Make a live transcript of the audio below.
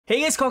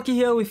Hey guys, Corky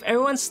here. With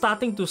everyone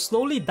starting to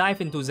slowly dive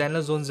into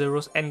Zenless Zone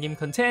Zero's endgame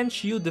content,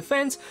 shield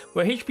defense,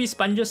 where HP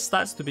sponges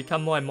starts to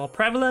become more and more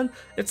prevalent,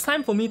 it's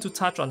time for me to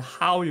touch on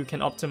how you can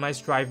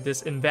optimize drive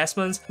disc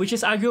investments, which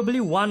is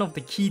arguably one of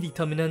the key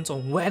determinants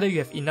on whether you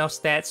have enough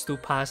stats to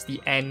pass the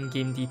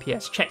endgame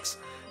DPS checks.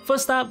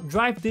 First up,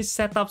 drive disc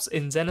setups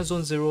in Zenless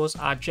Zone Zeros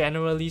are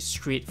generally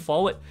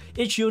straightforward.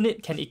 Each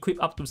unit can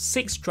equip up to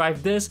 6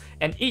 drive discs,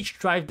 and each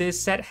drive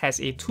disc set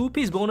has a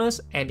 2-piece bonus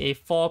and a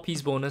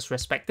 4-piece bonus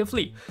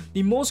respectively.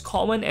 The most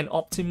common and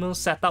optimal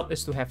setup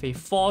is to have a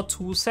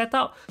 4-2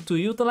 setup to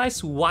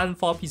utilize 1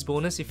 4-piece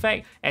bonus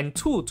effect and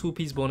 2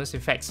 2-piece bonus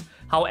effects.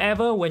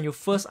 However, when you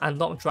first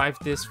unlock drive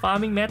disc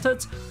farming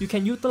methods, you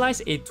can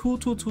utilize a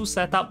 2-2-2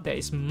 setup that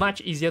is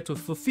much easier to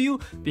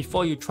fulfill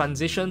before you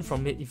transition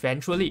from it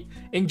eventually.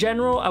 In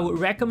general, I would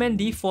recommend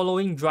the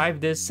following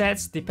drive disc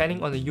sets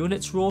depending on the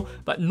unit's role,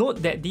 but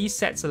note that the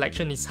set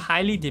selection is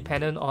highly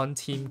dependent on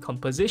team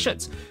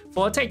compositions.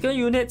 For attacker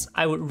units,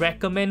 I would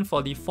recommend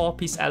for the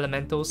 4-piece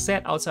elemental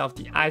set outside of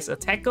the ice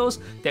attackers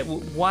that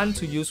would want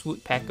to use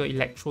woodpecker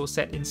electro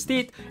set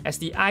instead, as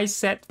the ice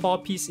set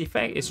 4-piece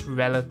effect is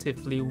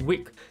relatively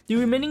weak. The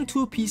remaining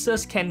 2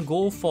 pieces can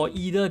go for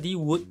either the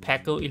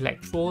woodpecker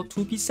electro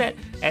 2-piece set,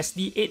 as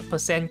the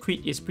 8%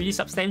 crit is pretty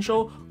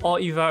substantial, or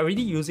if you are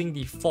already using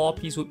the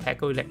 4-piece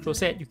woodpecker electro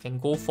set, you can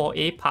go for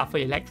a puffer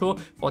electro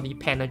for the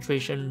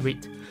penetration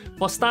rate.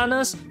 For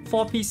stunners,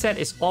 4-piece set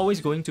is always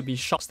going to be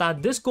shock star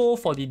disco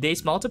for the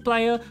daze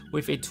multiplier,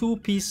 with a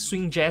 2-piece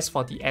swing jazz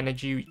for the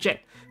energy regen.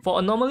 For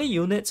anomaly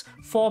units,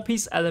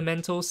 4-piece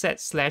elemental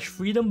set /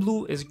 freedom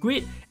blue is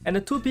great, and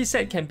the 2-piece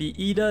set can be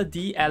either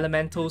the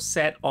elemental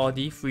set or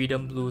the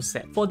freedom blue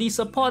set. For the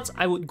supports,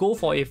 I would go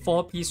for a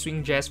 4-piece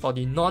swing jazz for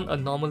the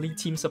non-anomaly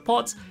team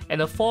supports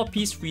and a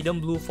 4-piece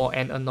freedom blue for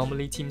an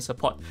anomaly team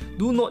support.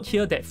 Do note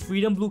here that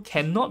freedom blue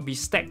cannot be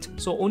stacked,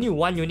 so only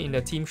one unit in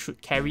the team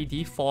should carry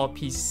the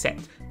 4-piece set.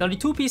 Now the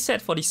 2-piece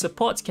set for the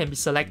supports can be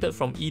selected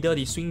from either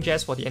the swing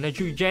jazz for the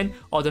energy regen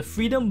or the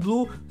freedom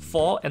blue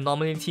for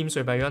anomaly teams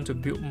whereby you want to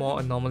build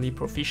more anomaly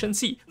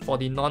proficiency for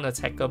the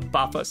non-attacker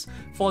buffers.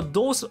 For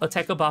those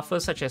attacker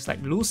buffers such as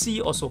like Lucy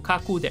or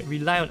Sokaku that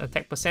rely on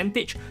attack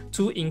percentage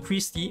to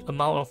increase the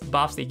amount of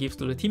buffs they give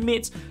to the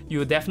teammates,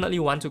 you definitely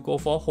want to go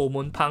for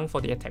Hormone Punk for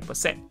the attack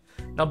percent.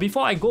 Now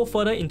before I go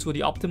further into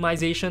the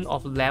optimization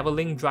of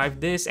leveling drive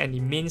disc and the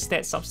main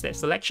stat substat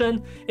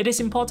selection, it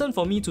is important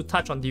for me to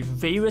touch on the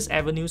various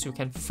avenues you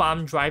can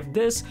farm drive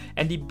disc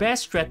and the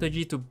best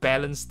strategy to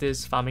balance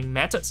these farming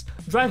methods.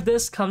 Drive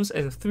disc comes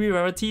in 3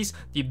 rarities,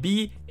 the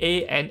B,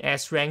 A and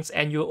S ranks,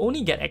 and you'll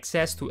only get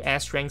access to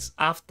S ranks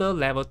after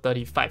level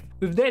 35.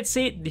 With that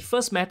said, the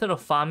first method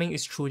of farming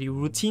is through the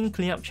routine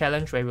cleanup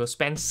challenge, where we'll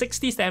spend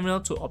 60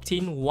 stamina to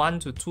obtain 1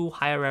 to 2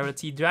 higher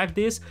rarity drive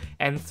disc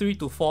and 3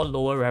 to 4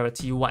 lower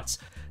rarity ones.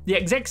 The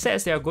exact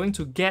sets they are going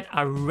to get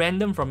are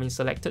random from a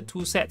selected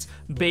 2 sets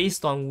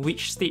based on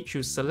which stage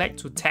you select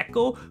to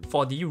tackle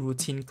for the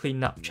routine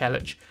cleanup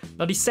challenge.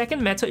 Now the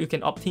second method you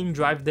can obtain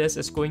drive disc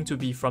is going to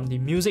be from the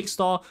music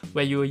store,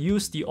 where you will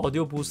use the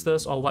audio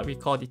boosters or what we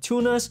call the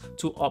tuners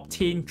to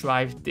obtain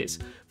drive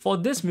disc. For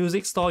this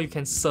music store, you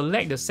can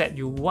select the set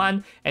you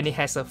want, and it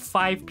has a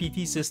 5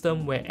 PT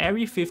system where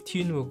every 5th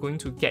tune will going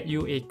to get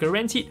you a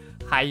guaranteed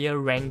higher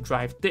rank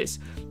drive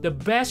disc. The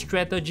best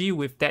strategy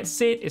with that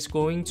said is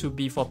going to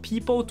be for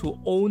people to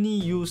only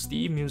use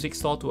the music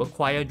store to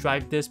acquire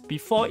drive disc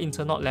before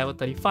internal level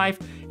 35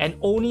 and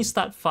only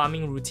start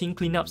farming routine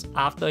cleanups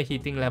after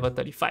hitting level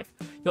 35.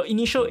 Your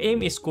initial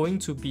aim is going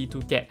to be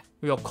to get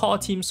your core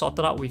team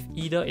sorted out with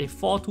either a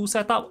 4-2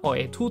 setup or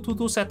a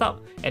 2-2-2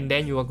 setup, and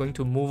then you are going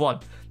to move on.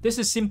 This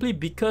is simply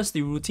because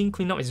the routine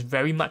cleanup is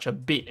very much a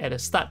bait at the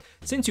start,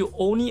 since you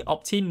only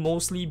obtain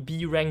mostly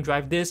B rank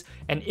drive disc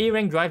and A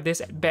rank drive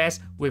disc at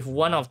best with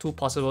 1 of 2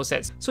 possible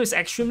sets. So it's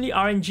extremely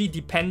RNG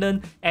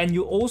dependent, and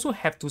you also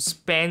have to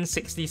spend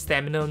 60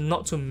 stamina,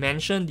 not to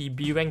mention the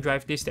B rank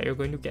drive disc that you're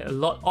going to get a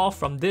lot of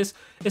from this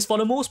is for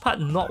the most part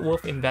not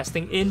worth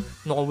investing in,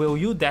 nor will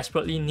you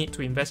desperately need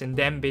to invest in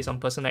them based on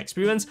personal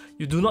experience.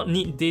 You do not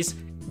need this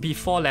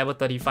before level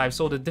 35,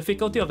 so the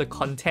difficulty of the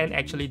content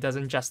actually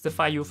doesn't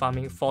justify you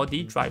farming for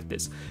the drive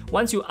disc.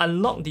 Once you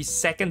unlock the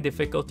second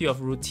difficulty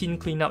of routine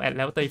cleanup at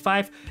level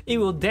 35, it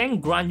will then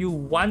grant you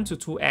 1 to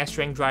 2 S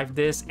rank drive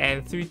disc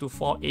and 3 to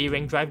 4 A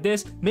rank drive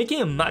disc,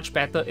 making a much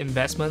better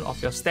investment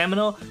of your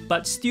stamina,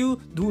 but still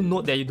do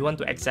note that you don't want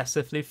to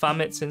excessively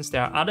farm it, since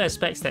there are other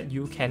aspects that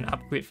you can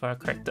upgrade for your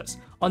characters.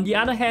 On the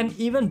other hand,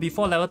 even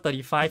before level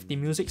 35, the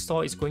music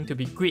store is going to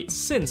be great,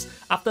 since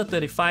after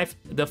 35,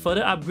 the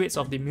further upgrades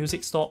of the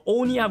music store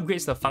only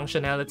upgrades the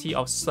functionality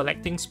of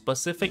selecting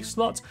specific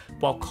slots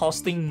while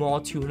costing more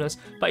tuners,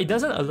 but it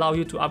doesn't allow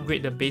you to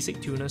upgrade the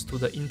basic tuners to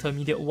the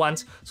intermediate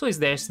ones, so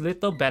there's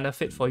little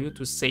benefit for you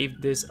to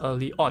save this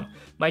early on.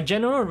 My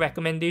general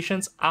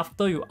recommendations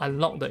after you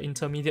unlock the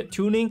intermediate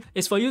tuning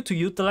is for you to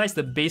utilize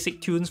the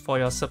basic tunes for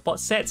your support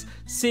sets,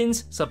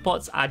 since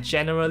supports are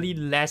generally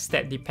less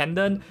stat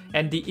dependent,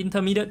 and the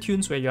intermediate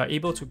tunes where you are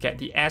able to get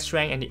the S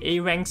rank and the A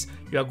ranks,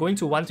 you are going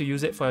to want to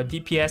use it for your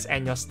DPS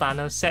and your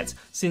stunner sets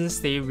since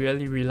they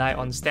really rely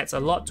on stats a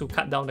lot to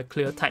cut down the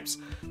clear types.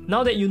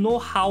 Now that you know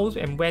how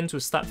and when to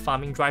start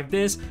farming Drive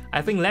This,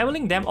 I think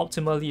leveling them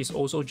optimally is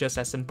also just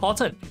as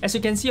important. As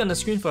you can see on the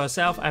screen for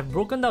yourself, I've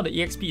broken down the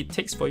EXP it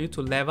takes for you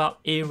to level up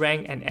A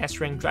rank and S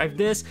rank Drive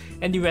This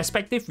and the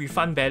respective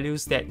refund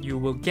values that you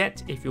will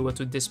get if you were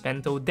to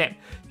dismantle them.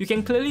 You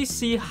can clearly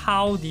see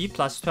how the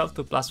plus 12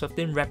 to plus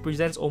 15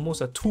 represents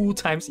almost a 2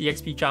 times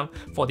EXP jump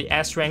for the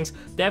S ranks.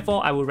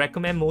 Therefore, I would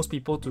recommend most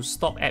people to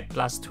stop at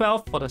plus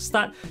 12 for the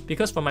start,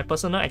 because from my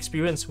personal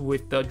experience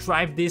with the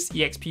Drive This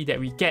EXP that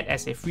we get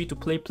as a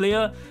free-to-play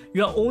player,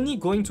 you are only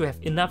going to have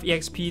enough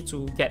EXP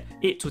to get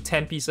 8 to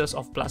 10 pieces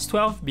of plus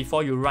 12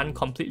 before you run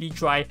completely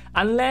dry,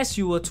 unless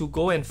you were to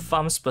go and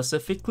farm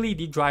specifically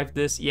the Drive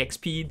This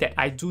EXP that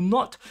I do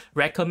not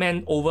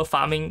recommend over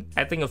farming.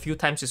 I think a few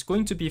times is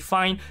going to be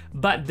fine,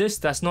 but this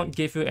does not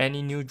give you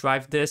any new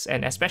Drive This,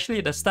 and especially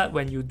at the start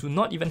when you do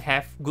not even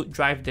have good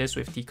Drive This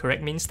with the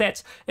correct main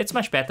stats, it's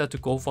much better to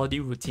go for the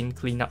routine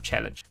cleanup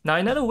challenge. Now,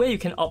 another way you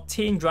can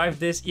obtain Drive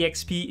This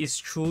EXP is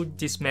through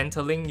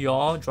dismantling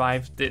your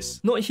Drive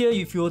This. Note here,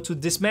 if you were to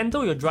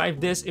dismantle your Drive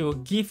This, it will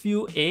give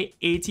you a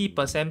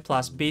 80%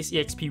 plus base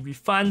EXP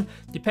refund,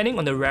 depending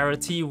on the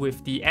rarity,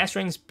 with the S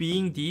ranks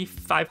being the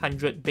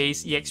 500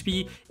 base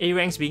EXP, A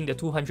ranks being the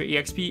 200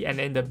 EXP, and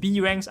then the B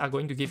ranks are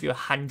going to give you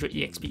 100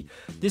 EXP.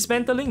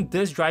 Dismantling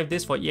this Drive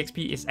This for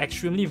EXP is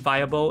extremely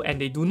viable, and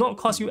they do not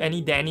cost you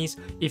any Dannies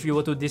if you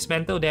were to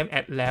dismantle them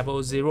at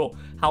level 0.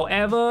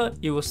 However,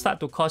 it will start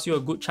to cost you a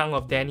good chunk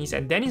of Dannies,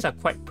 and Dannies are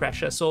quite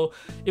precious, so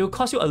it will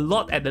cost you a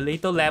lot at the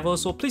later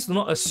levels, so please do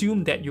not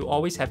assume that you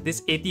always have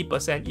this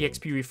 80%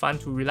 EXP refund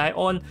to rely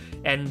on,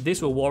 and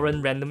this will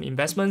warrant random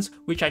investments,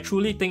 which I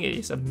truly think it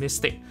is a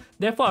mistake.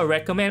 Therefore, I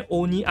recommend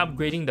only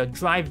upgrading the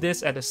Drive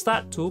This at the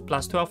start to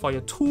plus 12 for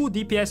your 2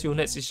 DPS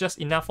units. It's just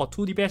enough for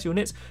 2 DPS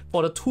units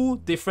for the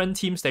 2 different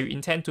teams that you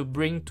intend to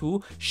bring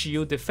to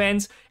shield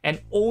defense, and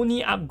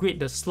only upgrade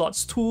the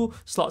slots 2,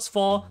 slots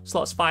 4,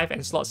 slots 5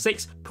 and slot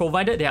 6,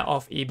 provided they are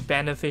of a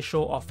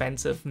beneficial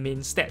offensive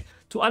main stat.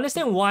 To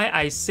understand why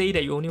I say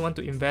that you only want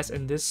to invest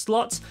in these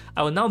slots,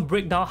 I will now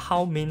break down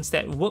how main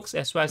stat works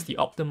as well as the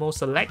optimal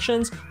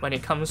selections when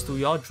it comes to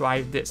your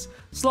Drive This.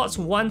 Slots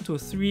 1 to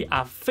 3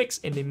 are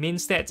fixed in the main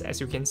stats.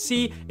 As you can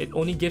see, it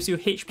only gives you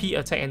HP,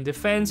 attack and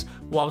defense,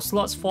 while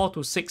slots 4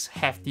 to 6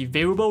 have the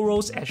variable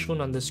roles as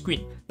shown on the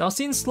screen. Now,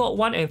 since slot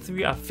 1 and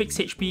 3 are fixed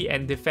HP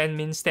and defense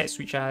main stats,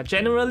 which are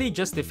generally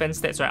just defense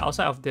stats right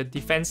outside of the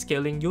defense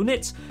scaling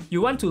units,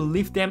 you want to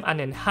leave them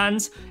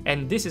unenhanced,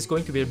 and this is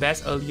going to be the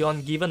best early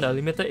on given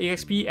the limited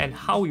EXP and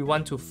how we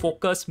want to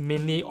focus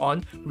mainly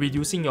on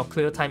reducing your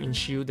clear time in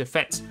shield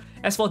defense.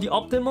 As for the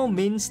optimal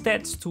main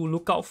stats to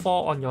look out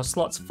for on your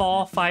slots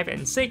 4, 5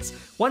 and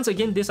 6, once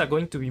again these are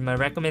going to be my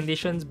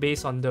recommendations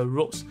based on the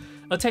roles.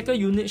 Attacker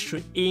units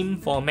should aim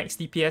for max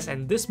DPS,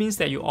 and this means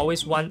that you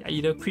always want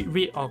either crit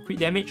rate or crit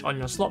damage on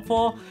your slot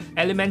 4,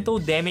 elemental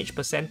damage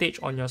percentage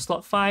on your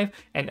slot 5,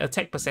 and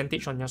attack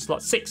percentage on your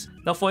slot 6.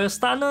 Now for your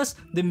stunners,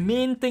 the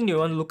main thing you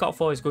want to look out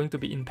for is going to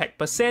be impact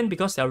percent,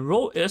 because their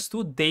role is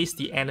to daze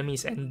the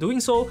enemies, and doing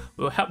so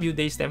will help you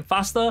daze them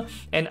faster.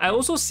 And I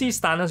also see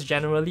stunners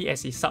generally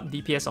as a sub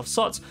DPS of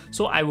sorts,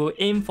 so I will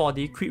aim for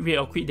the crit rate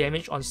or crit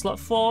damage on slot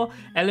 4,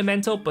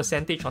 elemental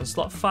percentage on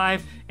slot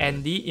 5,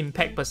 and the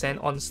impact percent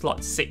on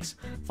slot 6.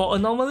 For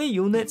anomaly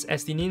units,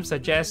 as the name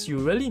suggests, you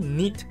really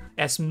need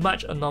as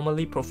much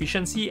anomaly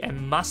proficiency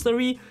and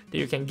mastery that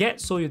you can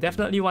get, so you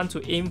definitely want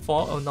to aim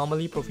for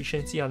anomaly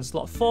proficiency on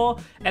slot 4,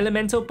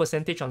 elemental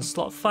percentage on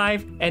slot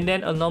 5, and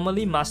then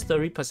anomaly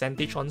mastery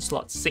percentage on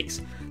slot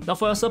 6. Now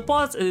for your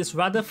supports, it is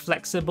rather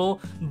flexible,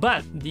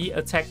 but the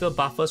attacker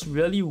buffers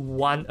really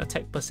want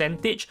attack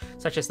percentage,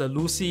 such as the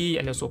Lucy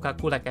and the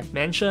Sokaku like I've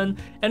mentioned.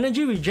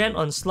 Energy regen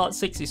on slot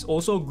 6 is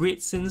also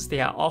great since they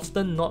are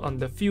often not on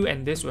the field,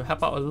 and this will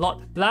help out a lot.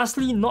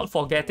 Lastly, not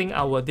forgetting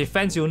our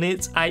defense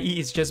units, i.e.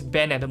 it's just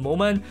Ben at the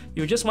moment.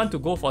 You just want to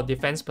go for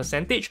defense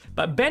percentage,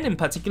 but Ben in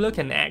particular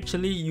can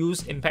actually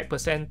use impact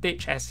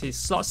percentage as his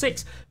slot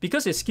 6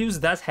 because his skills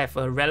does have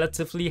a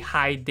relatively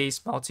high daze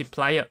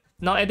multiplier.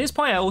 Now at this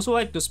point, I also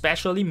like to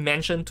specially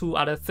mention 2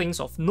 other things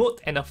of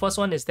note, and the first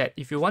one is that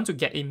if you want to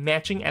get a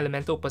matching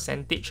elemental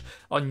percentage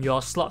on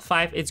your slot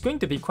 5, it's going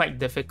to be quite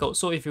difficult.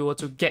 So if you were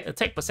to get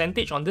attack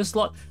percentage on this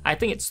slot, I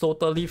think it's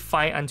totally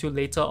fine until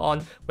later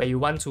on where you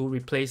want to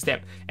replace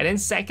them. And then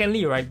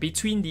secondly, right,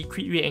 between the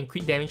crit rate and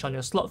crit damage on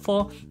your slot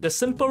 4, the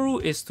simple rule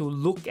is to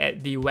look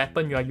at the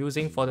weapon you are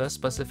using for the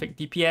specific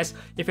DPS.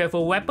 If you have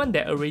a weapon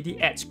that already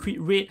adds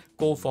crit rate,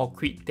 go for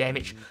crit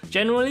damage.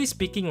 Generally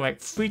speaking,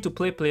 right,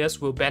 free-to-play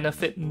players will benefit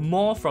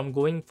more from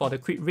going for the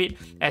crit rate,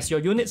 as your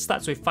unit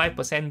starts with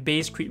 5%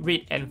 base crit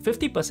rate and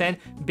 50%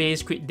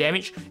 base crit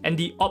damage, and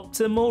the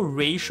optimal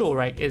ratio,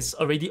 right, is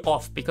already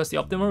off because the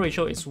optimal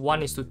ratio is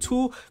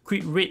 1:2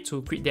 crit rate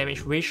to crit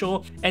damage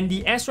ratio, and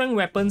the S rank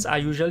weapons are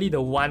usually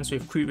the ones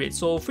with crit rate,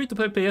 so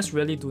free-to-play players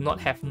really do not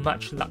have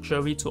much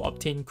luxury to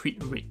obtain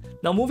crit rate.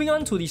 Now moving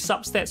on to the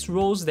substats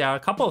roles, there are a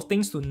couple of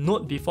things to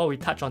note before we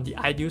touch on the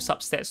ideal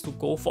substats to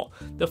go for.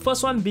 The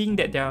first one being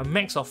that there are a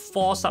max of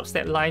 4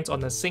 substat lines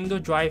on a single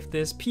drive drive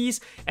this piece,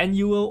 and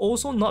you will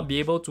also not be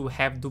able to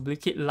have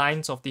duplicate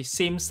lines of the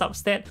same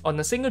substat on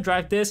a single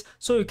drive disk,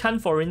 so you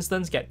can't, for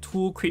instance, get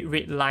 2 crit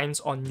rate lines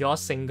on your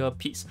single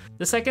piece.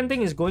 The second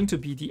thing is going to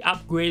be the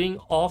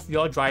upgrading of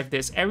your drive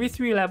disk. Every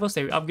 3 levels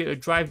that you upgrade a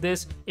drive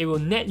disk, it will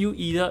net you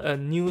either a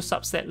new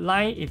substat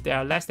line if there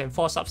are less than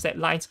 4 substat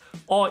lines,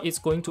 or it's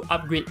going to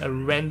upgrade a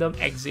random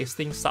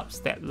existing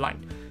substat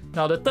line.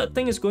 Now the third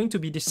thing is going to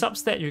be the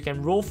substat you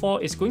can roll for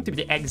is going to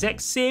be the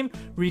exact same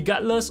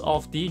regardless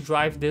of the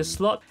drive disk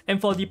slot, and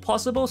for the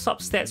possible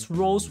substats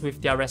rolls with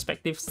their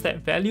respective stat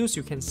values,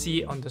 you can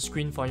see it on the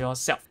screen for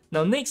yourself.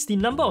 Now next, the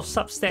number of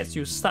substats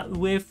you start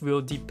with will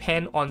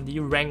depend on the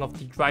rank of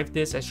the drive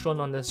disk as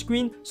shown on the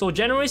screen. So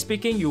generally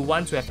speaking, you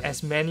want to have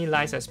as many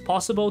lines as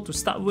possible to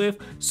start with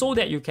so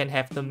that you can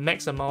have the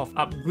max amount of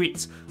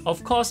upgrades.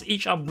 Of course,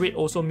 each upgrade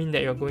also means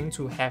that you're going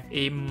to have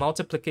a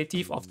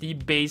multiplicative of the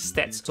base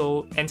stats,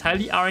 so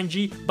entirely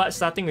RNG, but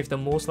starting with the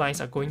most lines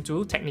are going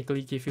to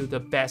technically give you the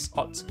best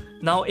odds.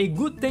 Now a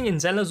good thing in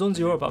Zenless Zone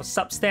Zero about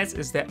substats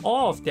is that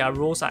all of their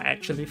rows are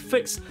actually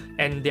fixed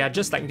and they are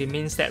just like the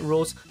main stat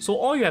rows, so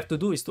all you have to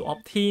do is to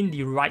obtain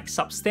the right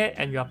substat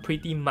and you are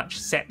pretty much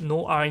set,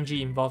 no RNG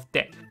involved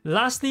there.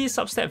 Lastly,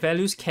 substat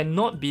values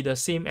cannot be the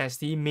same as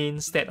the main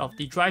stat of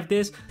the drive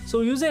disk,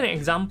 so using an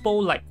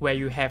example like where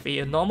you have a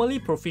anomaly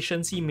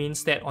proficiency main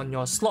stat on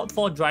your slot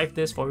 4 drive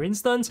disk for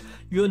instance,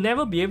 you'll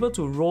never be able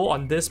to roll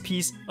on this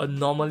piece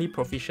anomaly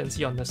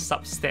proficiency on the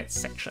substat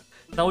section.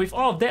 Now with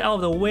all of that out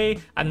of the way,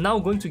 I'm now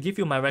going to give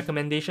you my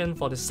recommendation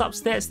for the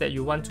substats that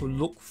you want to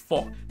look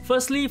for.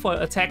 Firstly, for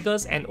your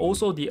attackers and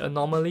also the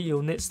anomaly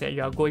units that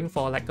you are going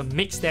for like a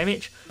mixed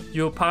damage,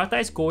 you'll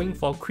prioritize going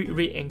for crit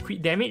rate and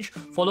crit damage,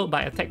 followed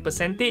by attack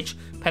percentage,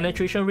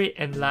 penetration rate,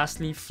 and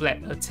lastly flat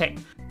attack.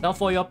 Now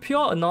for your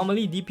pure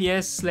anomaly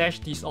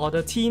DPS /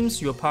 disorder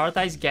teams, you'll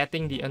prioritize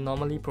getting the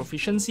anomaly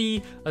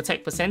proficiency,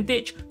 attack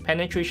percentage,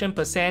 penetration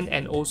percent,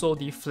 and also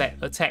the flat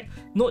attack.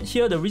 Note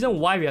here, the reason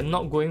why we are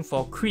not going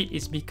for crit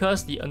is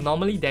because the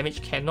anomaly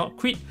damage cannot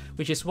crit,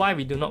 which is why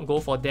we do not go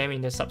for them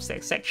in the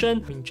substat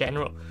section in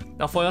general.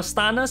 Now for your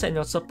stunners and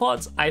your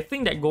supports, I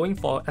think that going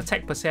for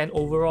attack percent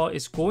overall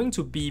is going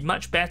to be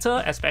much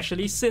better,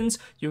 especially since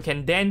you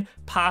can then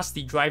pass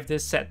the drive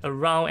disk set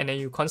around and then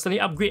you constantly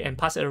upgrade and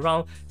pass it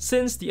around,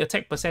 since the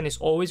attack percent is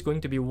always going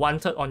to be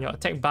wanted on your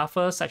attack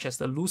buffers such as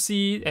the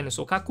Lucy and the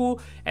Sokaku,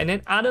 and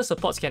then other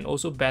supports can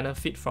also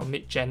benefit from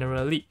it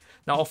generally.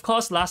 Now of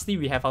course, lastly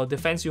we have our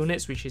defense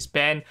units, which is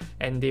banned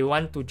and they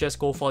want to just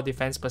go for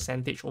defense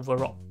percentage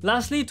overall.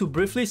 Lastly, to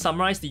briefly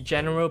summarize the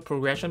general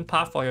progression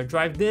path for your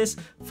drive disk,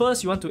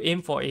 first you want to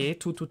aim for a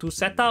 2-2-2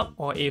 setup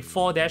or a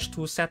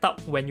 4-2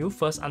 setup when you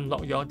first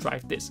unlock your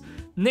drive disk.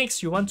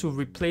 Next, you want to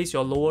replace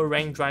your lower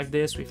rank drive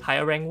disk with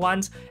higher rank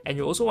ones, and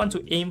you also want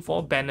to aim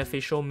for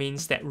beneficial main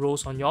stat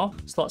rolls on your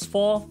slots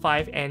 4,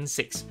 5, and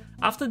 6.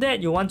 After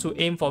that, you want to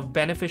aim for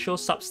beneficial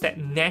substat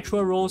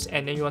natural rolls,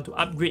 and then you want to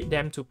upgrade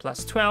them to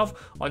 +12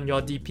 on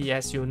your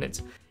DPS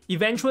units.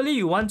 Eventually,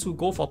 you want to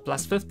go for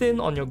 +15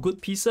 on your good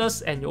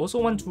pieces, and you also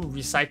want to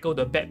recycle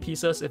the bad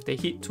pieces if they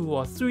hit 2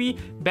 or 3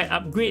 bad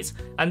upgrades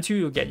until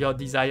you get your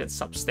desired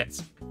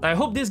substats. Now, I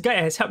hope this guide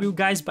has helped you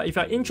guys, but if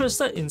you're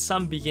interested in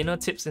some beginner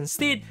tips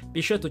instead, be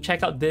sure to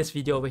check out this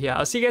video over here.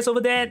 I'll see you guys over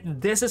there.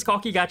 This is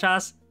Corky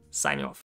Gachas, signing off.